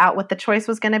planned out what the choice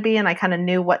was going to be, and I kind of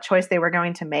knew what choice they were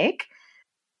going to make.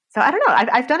 So I don't know.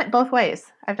 I've done it both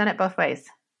ways.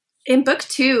 In book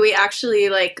 2, we actually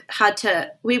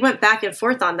we went back and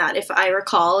forth on that, if I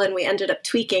recall, and we ended up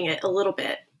tweaking it a little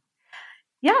bit.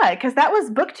 Yeah, because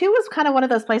book 2 was kind of one of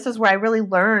those places where I really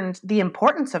learned the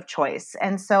importance of choice.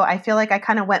 And so I feel like I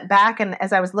kind of went back, and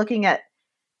as I was looking at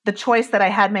the choice that I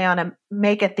had Mayana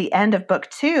make at the end of book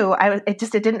 2, it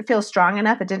didn't feel strong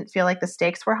enough. It didn't feel like the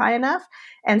stakes were high enough.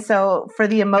 And so for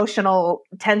the emotional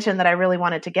tension that I really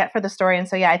wanted to get for the story. And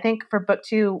so, yeah, I think for book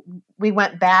 2, we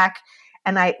went back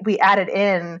and we added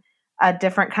in a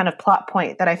different kind of plot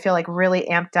point that I feel like really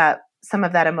amped up some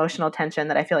of that emotional tension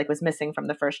that I feel like was missing from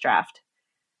the first draft.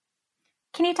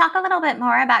 Can you talk a little bit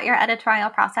more about your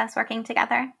editorial process working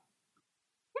together?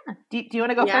 Yeah. Do you want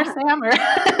to go first, Sam? Or?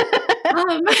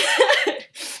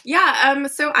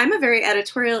 So I'm a very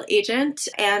editorial agent.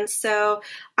 And so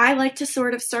I like to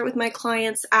sort of start with my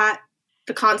clients at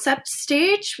the concept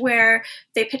stage, where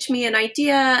they pitch me an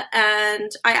idea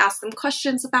and I ask them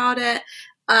questions about it.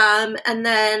 And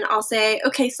then I'll say,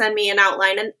 okay, send me an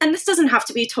outline. And this doesn't have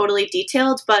to be totally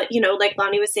detailed, but, like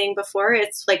Lani was saying before,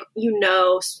 it's like,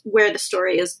 where the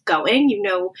story is going,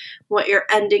 what your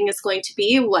ending is going to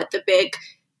be, what the big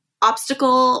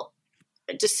obstacle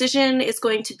decision is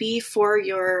going to be for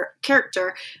your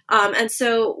character. And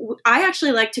so I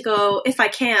actually like to go, if I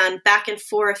can, back and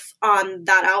forth on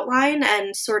that outline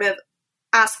and sort of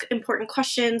ask important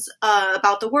questions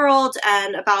about the world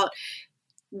and about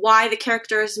why the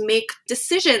characters make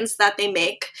decisions that they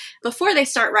make before they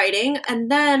start writing. And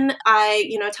then I,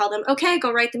 tell them, okay,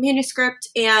 go write the manuscript.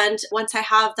 And once I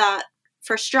have that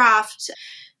first draft,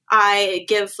 I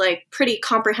give pretty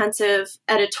comprehensive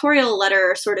editorial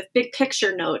letter, sort of big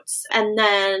picture notes. And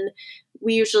then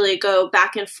we usually go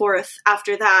back and forth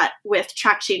after that with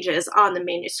track changes on the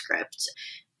manuscript.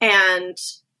 And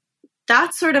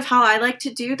that's sort of how I like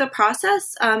to do the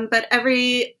process. But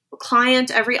every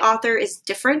client, every author is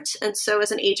different. And so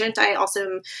as an agent, I also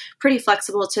am pretty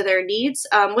flexible to their needs.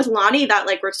 With Lani, that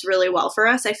works really well for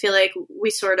us. I feel like we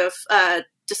sort of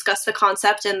discuss the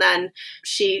concept and then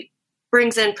she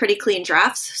brings in pretty clean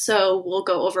drafts. So we'll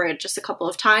go over it just a couple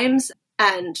of times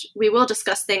and we will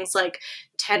discuss things like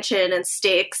tension and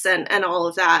stakes and all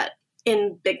of that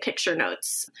in big picture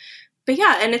notes. But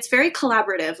yeah, and it's very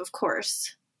collaborative, of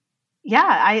course.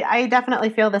 Yeah, I definitely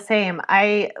feel the same.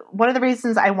 One of the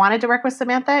reasons I wanted to work with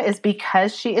Samantha is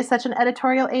because she is such an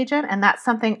editorial agent. And that's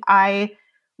something I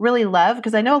really love,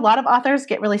 because I know a lot of authors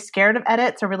get really scared of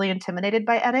edits or really intimidated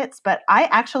by edits, but I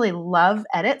actually love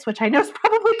edits, which I know is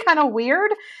probably kind of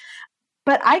weird,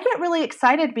 but I get really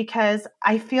excited because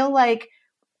I feel like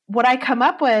what I come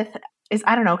up with is,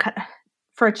 I don't know,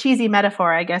 for a cheesy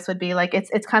metaphor, I guess would be like,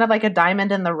 it's kind of like a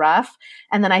diamond in the rough.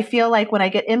 And then I feel like when I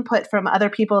get input from other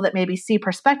people that maybe see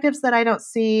perspectives that I don't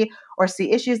see or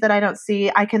see issues that I don't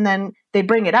see, they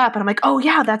bring it up and I'm like, oh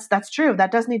yeah, that's true.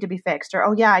 That does need to be fixed. Or,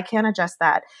 oh yeah, I can adjust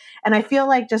that. And I feel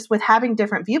like just with having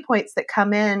different viewpoints that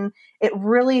come in, it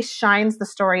really shines the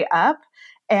story up.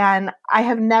 And I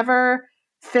have never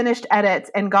finished edits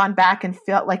and gone back and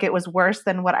felt like it was worse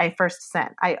than what I first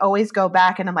sent. I always go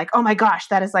back and I'm like, oh my gosh,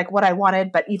 that is like what I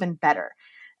wanted, but even better.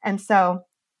 And so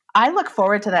I look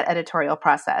forward to that editorial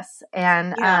process.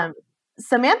 And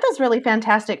Samantha's really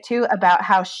fantastic too about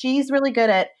how she's really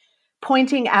good at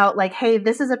pointing out like, hey,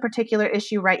 this is a particular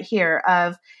issue right here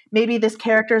of maybe this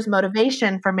character's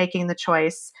motivation for making the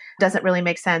choice doesn't really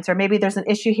make sense. Or maybe there's an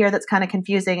issue here that's kind of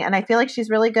confusing. And I feel like she's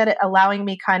really good at allowing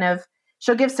me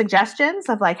she'll give suggestions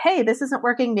of like, hey, this isn't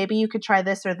working. Maybe you could try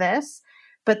this or this.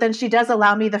 But then she does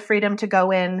allow me the freedom to go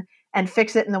in and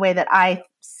fix it in the way that I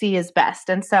see is best.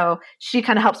 And so she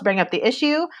kind of helps bring up the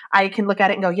issue. I can look at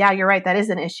it and go, yeah, you're right. That is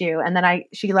an issue. And then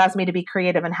she allows me to be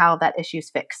creative in how that issue is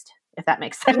fixed, if that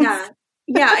makes sense. Yeah.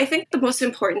 Yeah, I think the most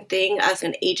important thing as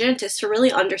an agent is to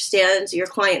really understand your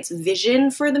client's vision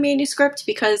for the manuscript,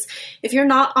 because if you're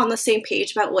not on the same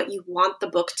page about what you want the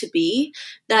book to be,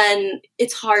 then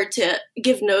it's hard to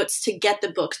give notes to get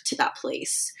the book to that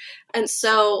place. And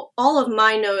so all of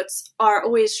my notes are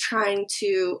always trying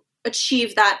to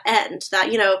achieve that end,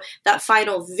 that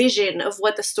final vision of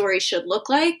what the story should look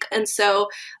like. And so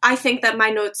I think that my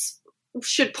notes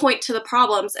should point to the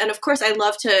problems. And of course, I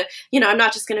love to, I'm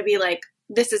not just going to be like,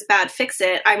 this is bad, fix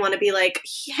it. I want to be like,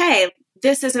 hey,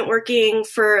 this isn't working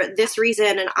for this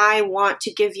reason. And I want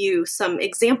to give you some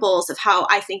examples of how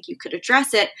I think you could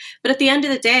address it. But at the end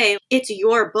of the day, it's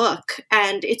your book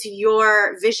and it's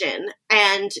your vision.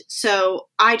 And so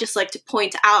I just like to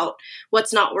point out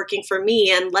what's not working for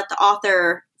me and let the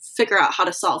author figure out how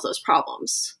to solve those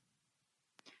problems.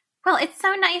 Well, it's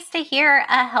so nice to hear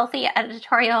a healthy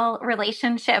editorial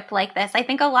relationship like this. I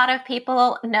think a lot of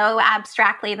people know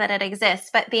abstractly that it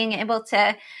exists, but being able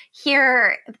to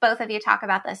hear both of you talk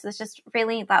about this is just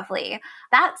really lovely.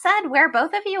 That said, where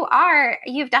both of you are,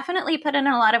 you've definitely put in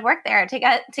a lot of work there to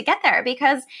get there,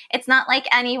 because it's not like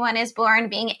anyone is born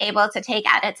being able to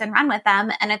take edits and run with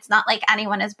them. And it's not like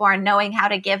anyone is born knowing how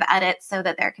to give edits so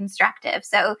that they're constructive.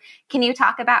 So can you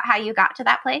talk about how you got to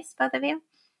that place, both of you?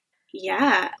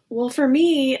 Yeah. Well, for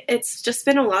me, it's just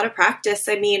been a lot of practice.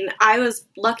 I mean, I was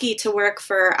lucky to work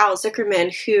for Al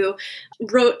Zuckerman, who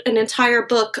wrote an entire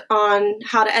book on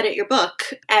how to edit your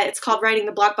book. It's called Writing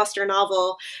the Blockbuster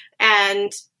Novel.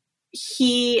 And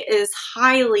he is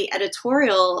highly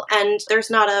editorial, and there's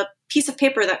not a piece of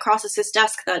paper that crosses his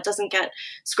desk that doesn't get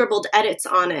scribbled edits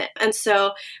on it. And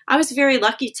so I was very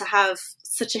lucky to have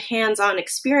such a hands-on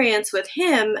experience with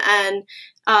him and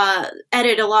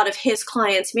edit a lot of his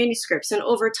clients' manuscripts. And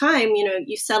over time,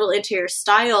 you settle into your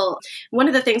style. One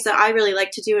of the things that I really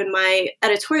like to do in my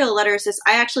editorial letters is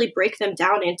I actually break them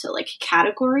down into like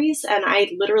categories, and I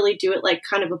literally do it like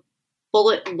kind of a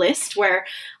bullet list where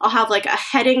I'll have like a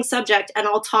heading subject and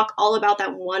I'll talk all about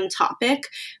that one topic.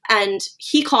 And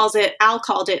Al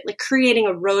called it like creating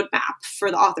a roadmap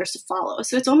for the authors to follow.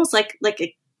 So it's almost like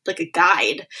a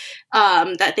guide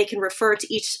that they can refer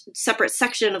to each separate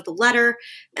section of the letter.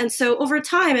 And so over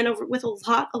time and with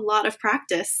a lot of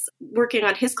practice working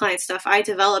on his client stuff, I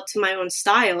developed my own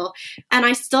style, and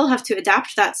I still have to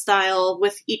adapt that style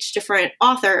with each different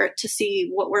author to see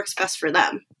what works best for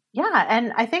them. Yeah.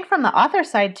 And I think from the author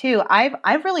side too,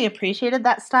 I've really appreciated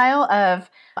that style of,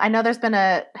 I know there's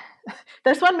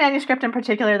one manuscript in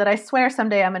particular that I swear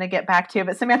someday I'm going to get back to,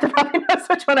 but Samantha probably knows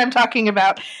which one I'm talking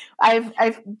about.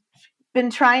 I've been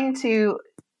trying to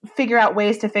figure out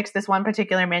ways to fix this one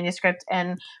particular manuscript.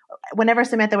 And whenever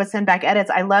Samantha would send back edits,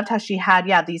 I loved how she had,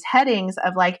 these headings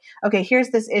of like, okay,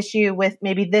 here's this issue with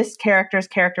maybe this character's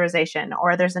characterization,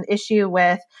 or there's an issue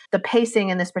with the pacing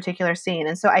in this particular scene.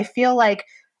 And so I feel like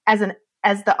as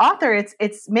the author,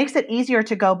 it makes it easier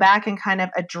to go back and kind of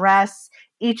address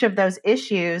each of those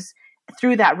issues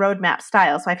through that roadmap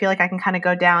style. So I feel like I can kind of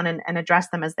go down and address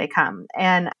them as they come.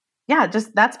 And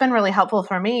just that's been really helpful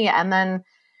for me. And then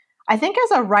I think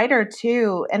as a writer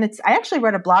too, and I actually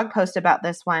wrote a blog post about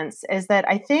this once, is that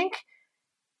I think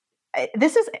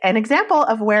this is an example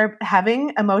of where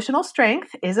having emotional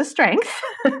strength is a strength.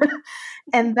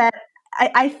 And that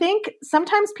I think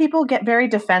sometimes people get very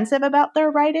defensive about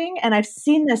their writing. And I've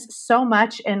seen this so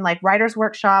much in like writers'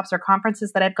 workshops or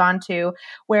conferences that I've gone to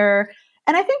where,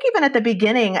 and I think even at the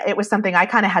beginning, it was something I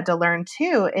kind of had to learn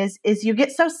too, is you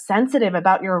get so sensitive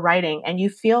about your writing and you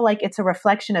feel like it's a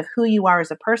reflection of who you are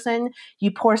as a person.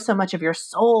 You pour so much of your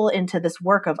soul into this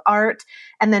work of art.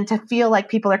 And then to feel like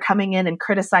people are coming in and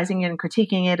criticizing it and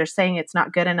critiquing it or saying it's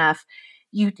not good enough,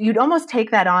 you'd almost take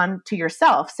that on to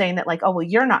yourself, saying that like, oh, well,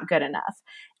 you're not good enough.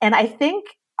 And I think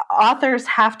authors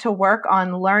have to work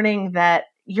on learning that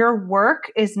your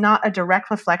work is not a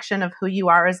direct reflection of who you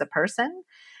are as a person.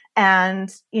 And,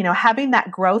 having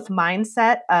that growth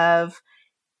mindset of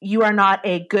you are not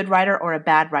a good writer or a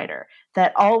bad writer,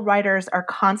 that all writers are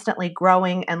constantly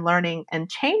growing and learning and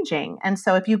changing. And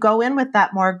so if you go in with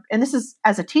that more, and this is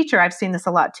as a teacher, I've seen this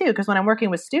a lot too, because when I'm working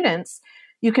with students,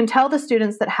 you can tell the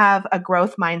students that have a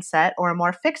growth mindset or a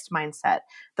more fixed mindset,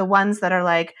 the ones that are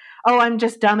like, oh, I'm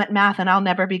just dumb at math and I'll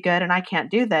never be good and I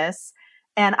can't do this.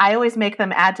 And I always make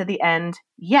them add to the end,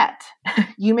 yet.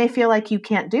 You may feel like you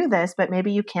can't do this, but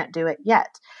maybe you can't do it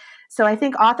yet. So I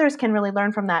think authors can really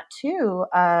learn from that too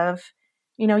of,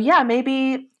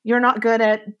 maybe you're not good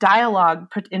at dialogue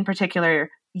in particular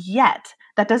yet.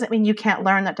 That doesn't mean you can't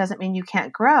learn. That doesn't mean you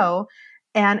can't grow.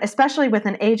 And especially with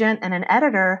an agent and an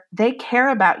editor, they care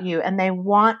about you and they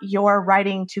want your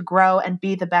writing to grow and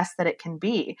be the best that it can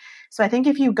be. So I think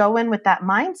if you go in with that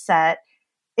mindset,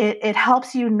 it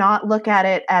helps you not look at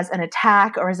it as an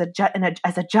attack or as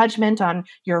a judgment on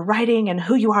your writing and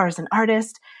who you are as an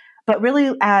artist, but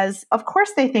really as, of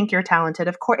course, they think you're talented.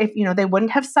 Of course, if they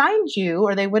wouldn't have signed you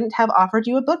or they wouldn't have offered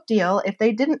you a book deal if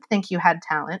they didn't think you had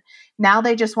talent. Now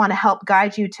they just want to help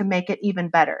guide you to make it even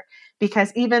better.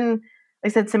 Because even, like I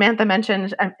said, Samantha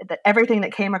mentioned that everything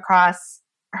that came across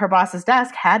her boss's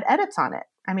desk had edits on it.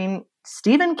 I mean,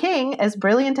 Stephen King, as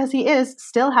brilliant as he is,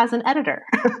 still has an editor.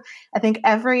 I think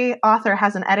every author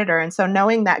has an editor. And so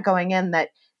knowing that going in, that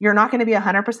you're not going to be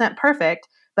 100% perfect,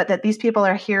 but that these people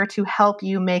are here to help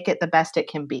you make it the best it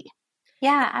can be.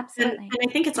 Yeah, absolutely. And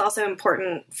I think it's also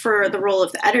important for the role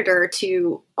of the editor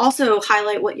to also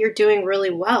highlight what you're doing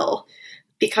really well,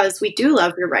 because we do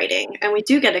love your writing and we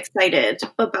do get excited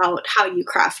about how you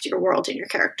craft your world and your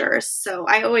characters. So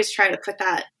I always try to put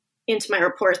that into my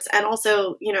reports and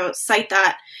also, cite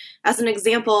that as an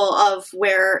example of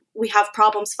where we have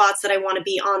problem spots that I want to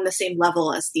be on the same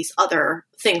level as these other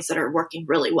things that are working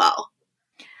really well.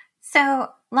 So,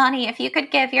 Lani, if you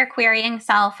could give your querying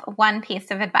self one piece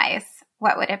of advice,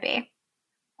 what would it be?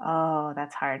 Oh,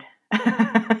 that's hard.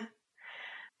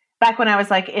 Back when I was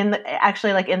in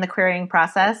the querying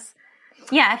process.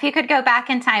 Yeah, if you could go back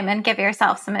in time and give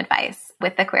yourself some advice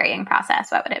with the querying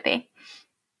process, what would it be?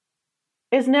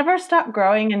 Is never stop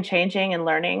growing and changing and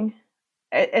learning,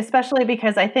 especially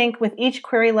because I think with each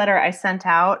query letter I sent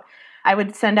out, I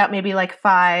would send out maybe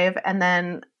 5, and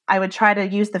then I would try to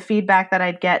use the feedback that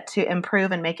I'd get to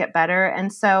improve and make it better.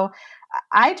 And so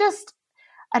I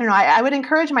don't know, I would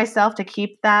encourage myself to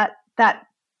keep that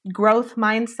growth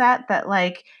mindset that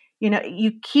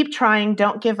you keep trying,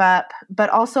 don't give up, but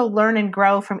also learn and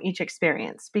grow from each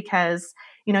experience because,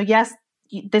 yes,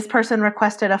 this person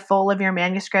requested a full of your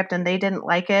manuscript and they didn't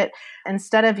like it.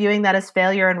 Instead of viewing that as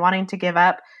failure and wanting to give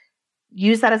up,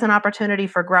 use that as an opportunity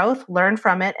for growth, learn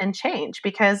from it and change.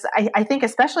 Because I think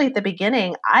especially at the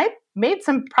beginning, I made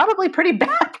some probably pretty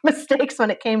bad mistakes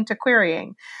when it came to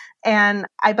querying. But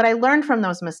I learned from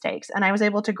those mistakes and I was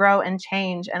able to grow and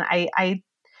change. And I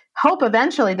hope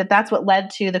eventually that's what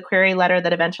led to the query letter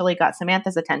that eventually got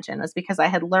Samantha's attention, was because I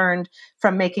had learned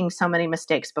from making so many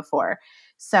mistakes before.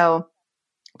 So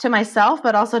to myself,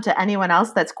 but also to anyone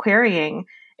else that's querying,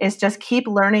 is just keep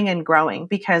learning and growing,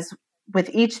 because with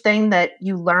each thing that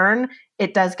you learn,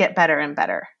 it does get better and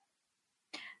better.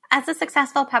 As a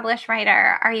successful published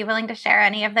writer, are you willing to share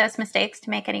any of those mistakes to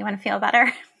make anyone feel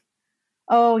better?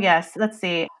 Oh, yes. Let's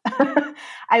see.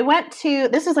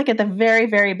 This was at the very,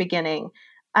 very beginning.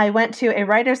 I went to a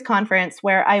writer's conference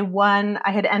where I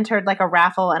had entered a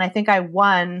raffle, and I think I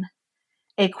won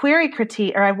a query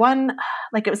critique, or I won,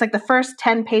 it was the first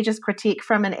 10 pages critique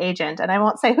from an agent. And I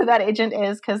won't say who that agent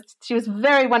is because she was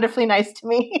very wonderfully nice to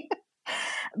me.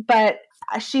 But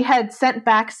she had sent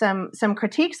back some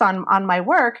critiques on my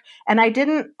work, and I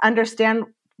didn't understand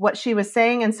what she was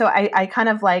saying. And so I kind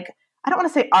of I don't want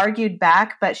to say argued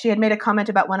back, but she had made a comment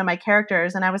about one of my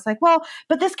characters. And I was like, well,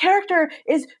 but this character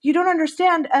is, you don't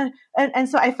understand. And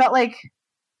so I felt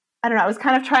I don't know, I was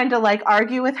kind of trying to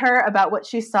argue with her about what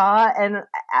she saw. And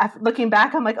looking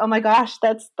back, I'm like, oh my gosh,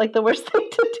 that's the worst thing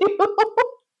to do.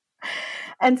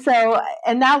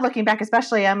 And now looking back,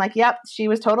 especially, I'm like, yep, she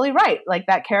was totally right. Like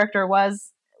that character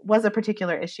was a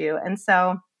particular issue. And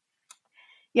so,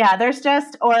 yeah,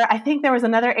 I think there was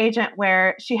another agent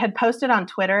where she had posted on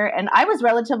Twitter, and I was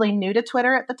relatively new to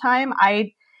Twitter at the time.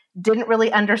 I didn't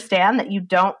really understand that you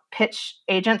don't pitch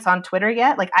agents on Twitter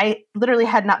yet. Like I literally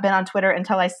had not been on Twitter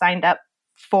until I signed up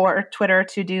for Twitter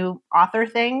to do author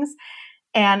things.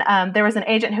 And there was an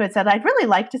agent who had said, I'd really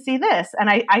like to see this. And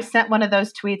I sent one of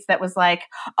those tweets that was like,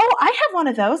 oh, I have one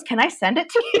of those. Can I send it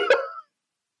to you?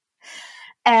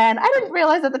 And I didn't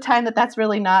realize at the time that that's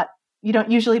really not, you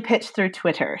don't usually pitch through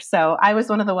Twitter. So I was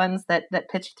one of the ones that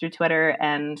pitched through Twitter,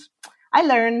 and I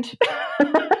learned.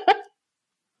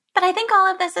 But I think all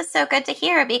of this is so good to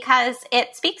hear because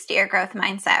it speaks to your growth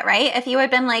mindset, right? If you had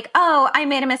been like, oh, I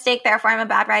made a mistake, therefore I'm a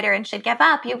bad writer and should give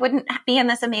up, you wouldn't be in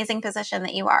this amazing position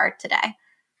that you are today.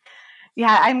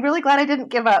 Yeah, I'm really glad I didn't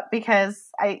give up because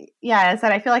I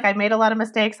said, I feel like I made a lot of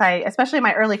mistakes. Especially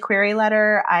my early query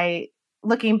letter,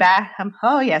 looking back,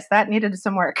 oh yes, that needed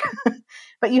some work.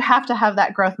 But you have to have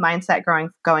that growth mindset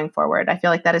going forward. I feel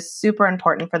like that is super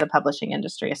important for the publishing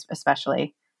industry,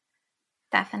 especially.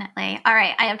 Definitely. All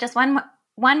right. I have just one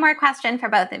more question for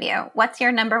both of you. What's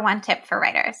your number one tip for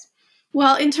writers?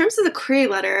 Well, in terms of the query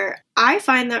letter, I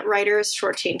find that writers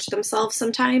shortchange themselves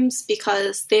sometimes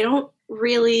because they don't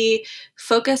really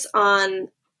focus on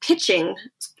pitching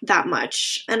that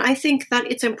much. And I think that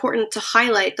it's important to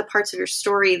highlight the parts of your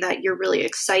story that you're really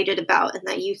excited about and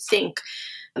that you think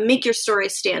make your story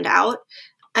stand out.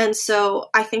 And so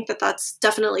I think that that's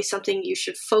definitely something you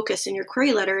should focus in your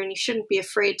query letter, and you shouldn't be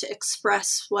afraid to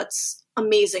express what's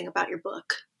amazing about your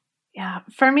book. Yeah.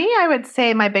 For me, I would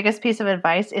say my biggest piece of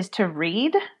advice is to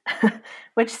read,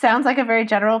 which sounds like a very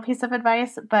general piece of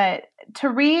advice, but to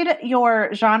read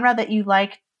your genre that you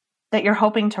like, that you're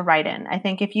hoping to write in. I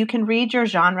think if you can read your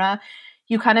genre,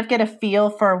 you kind of get a feel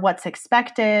for what's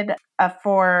expected,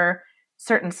 for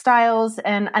certain styles.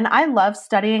 And I love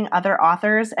studying other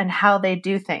authors and how they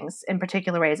do things in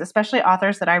particular ways, especially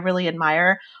authors that I really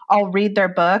admire. I'll read their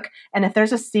book. And if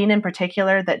there's a scene in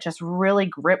particular that just really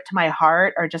gripped my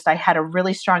heart or just I had a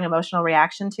really strong emotional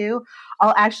reaction to,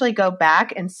 I'll actually go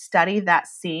back and study that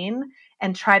scene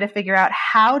and try to figure out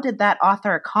how did that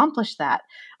author accomplish that?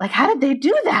 Like, how did they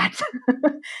do that?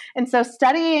 And so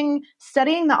studying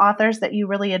the authors that you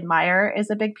really admire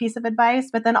is a big piece of advice,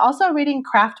 but then also reading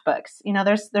craft books. You know,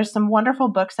 there's some wonderful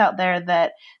books out there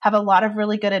that have a lot of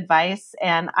really good advice.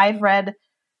 And I've read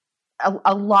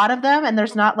a lot of them, and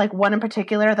there's not like one in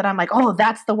particular that I'm like, oh,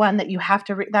 that's the one that you have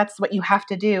to that's what you have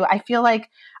to do. I feel like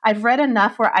I've read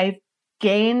enough where I've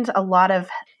gained a lot of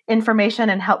information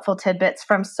and helpful tidbits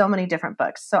from so many different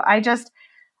books. So I just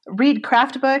read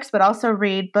craft books, but also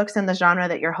read books in the genre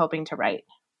that you're hoping to write.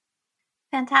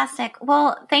 Fantastic.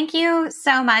 Well, thank you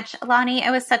so much, Lani.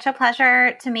 It was such a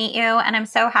pleasure to meet you, and I'm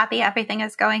so happy everything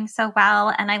is going so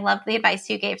well, and I love the advice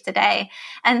you gave today.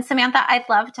 And Samantha, I'd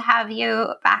love to have you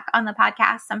back on the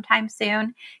podcast sometime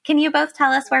soon. Can you both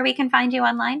tell us where we can find you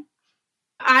online?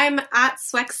 I'm at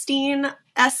Wekstein,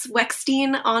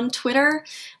 Wekstein on Twitter.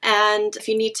 And if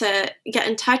you need to get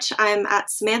in touch, I'm at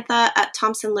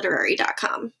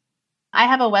Samantha@thompsonliterary.com. I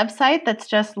have a website that's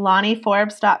just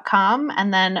LaniForbes.com.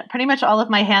 And then pretty much all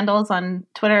of my handles on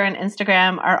Twitter and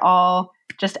Instagram are all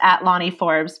just at Lani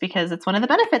Forbes because it's one of the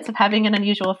benefits of having an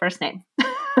unusual first name.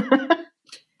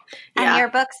 And your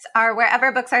books are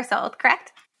wherever books are sold,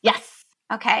 correct? Yes.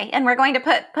 Okay. And we're going to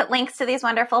put links to these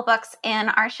wonderful books in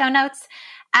our show notes.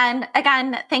 And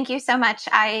again, thank you so much.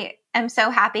 I am so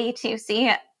happy to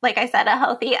see, like I said, a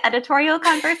healthy editorial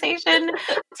conversation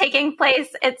taking place.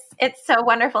 It's so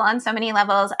wonderful on so many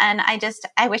levels. And I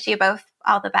wish you both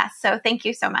all the best. So thank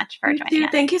you so much for joining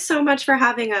us. Thank you so much for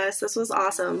having us. This was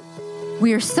awesome.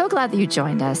 We are so glad that you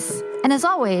joined us. And as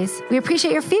always, we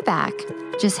appreciate your feedback.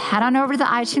 Just head on over to the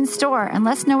iTunes store and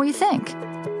let us know what you think.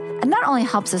 It not only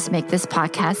helps us make this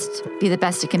podcast be the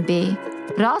best it can be,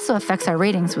 but it also affects our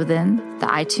ratings within the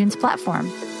iTunes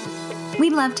platform.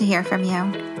 We'd love to hear from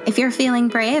you. If you're feeling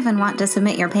brave and want to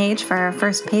submit your page for our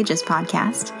First Pages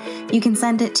podcast, you can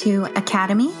send it to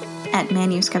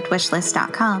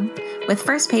academy@manuscriptwishlist.com with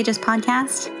First Pages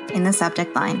podcast in the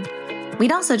subject line.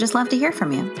 We'd also just love to hear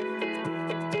from you.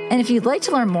 And if you'd like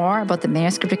to learn more about the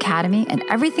Manuscript Academy and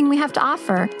everything we have to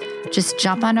offer, just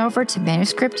jump on over to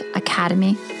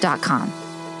manuscriptacademy.com.